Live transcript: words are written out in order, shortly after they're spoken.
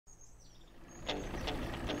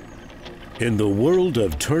In the world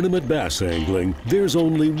of tournament bass angling, there's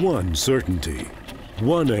only one certainty.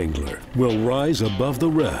 One angler will rise above the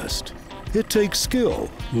rest. It takes skill,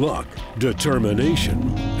 luck,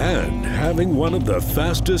 determination, and having one of the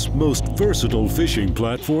fastest, most versatile fishing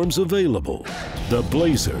platforms available, the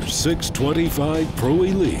Blazer 625 Pro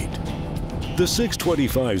Elite. The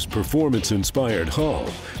 625's performance-inspired hull,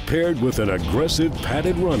 paired with an aggressive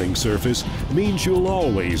padded running surface, means you'll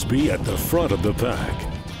always be at the front of the pack.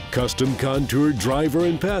 Custom contoured driver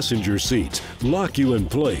and passenger seats lock you in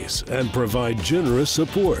place and provide generous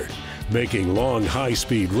support, making long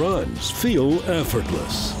high-speed runs feel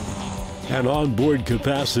effortless. An onboard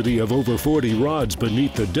capacity of over 40 rods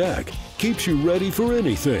beneath the deck keeps you ready for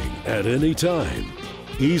anything at any time.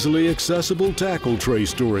 Easily accessible tackle tray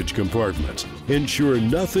storage compartments ensure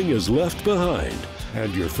nothing is left behind,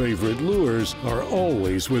 and your favorite lures are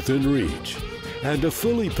always within reach. And a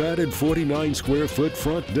fully padded 49 square foot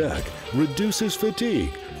front deck reduces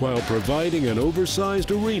fatigue while providing an oversized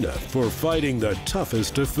arena for fighting the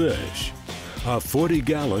toughest of fish. A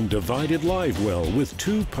 40-gallon divided live well with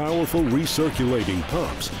two powerful recirculating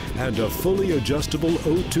pumps and a fully adjustable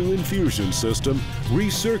O2 infusion system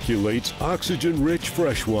recirculates oxygen-rich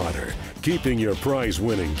freshwater, keeping your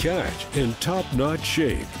prize-winning catch in top-notch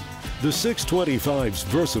shape. The 625's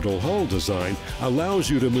versatile hull design allows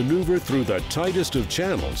you to maneuver through the tightest of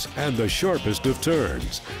channels and the sharpest of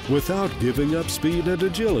turns without giving up speed and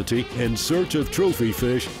agility in search of trophy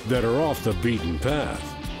fish that are off the beaten path.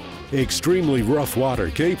 Extremely rough water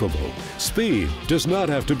capable, speed does not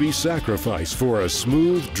have to be sacrificed for a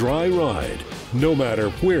smooth, dry ride, no matter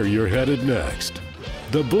where you're headed next.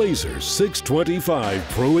 The Blazer 625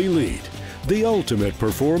 Pro Elite, the ultimate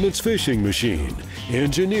performance fishing machine,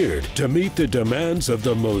 engineered to meet the demands of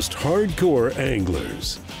the most hardcore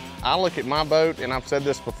anglers. I look at my boat, and I've said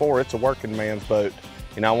this before, it's a working man's boat.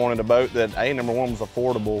 You know, I wanted a boat that, number one, was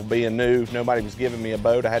affordable. Being new, nobody was giving me a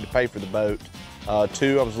boat, I had to pay for the boat.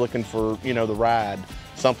 Two, I was looking for, the ride.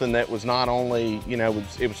 Something that was not only,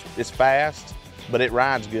 it's fast, but it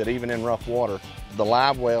rides good, even in rough water. The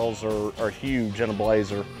live wells are huge in a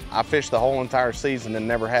Blazer. I fished the whole entire season and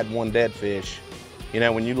never had one dead fish.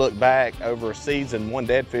 When you look back over a season, one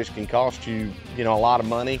dead fish can cost you, a lot of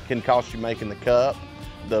money, can cost you making the cup.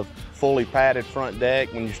 The fully padded front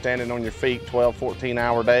deck, when you're standing on your feet 12,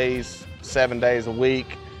 14-hour days, 7 days a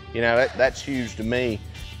week, that's huge to me.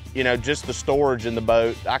 Just the storage in the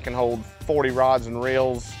boat, I can hold 40 rods and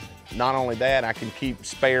reels. Not only that, I can keep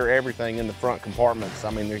spare everything in the front compartments.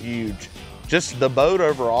 I mean, they're huge. Just the boat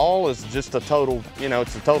overall is just a total,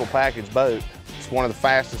 it's a total package boat. It's one of the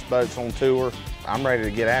fastest boats on tour. I'm ready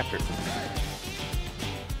to get after it.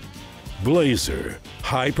 Blazer,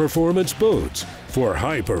 high-performance boats for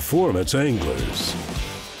high-performance anglers.